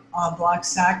develop on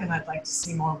Blockstack, and I'd like to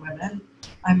see more women.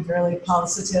 I'm really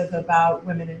positive about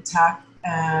women in tech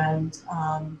and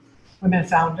women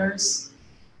founders.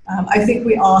 I think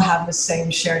we all have the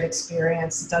same shared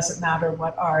experience. It doesn't matter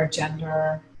what our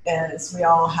gender is. We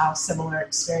all have similar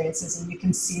experiences, and you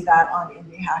can see that on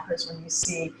Indie Hackers when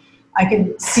I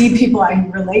can see people I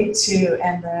relate to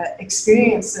and the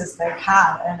experiences they've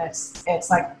had, and it's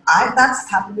like, that's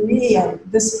happened to me, and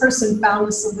this person found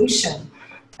a solution,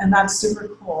 and that's super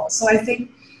cool. So I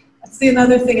think that's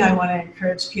another thing I want to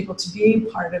encourage people to be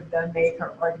part of the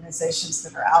maker organizations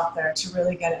that are out there, to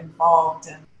really get involved.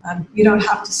 And you don't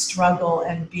have to struggle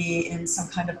and be in some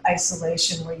kind of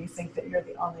isolation where you think that you're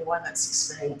the only one that's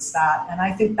experienced that. And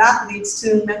I think that leads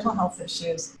to mental health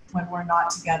issues when we're not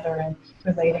together and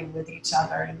relating with each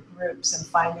other in groups and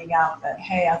finding out that,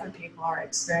 hey, other people are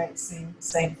experiencing the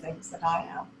same things that I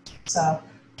am. So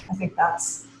I think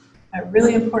that's a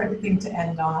really important thing to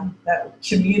end on, that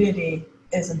community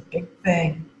is a big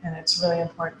thing, and it's really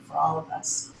important for all of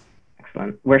us.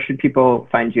 Excellent. Where should people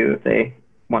find you if they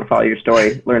want to follow your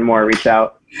story, learn more, reach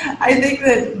out? I think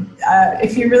that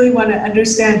if you really want to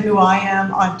understand who I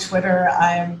am on Twitter,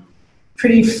 I'm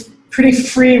pretty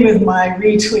free with my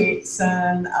retweets,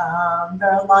 and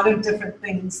there are a lot of different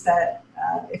things that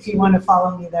if you want to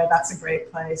follow me there, that's a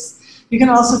great place. You can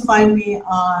also find me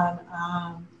on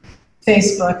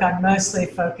Facebook. I'm mostly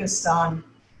focused on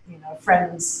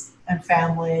friends and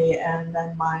family, and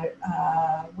then my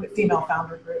female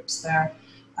founder groups there.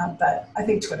 But I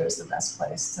think Twitter is the best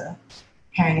place to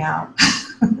hang out.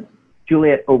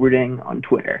 Juliet Oberding on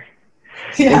Twitter.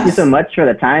 Yes. Thank you so much for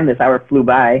the time. This hour flew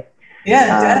by.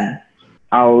 Yeah,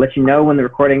 I'll let you know when the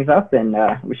recording's up, and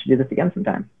we should do this again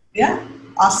sometime. Yeah,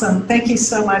 awesome. Thank you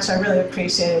so much. I really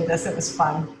appreciated this. It was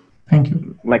fun. Thank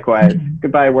you. Likewise.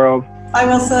 Goodbye, world. Bye,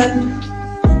 Wilson.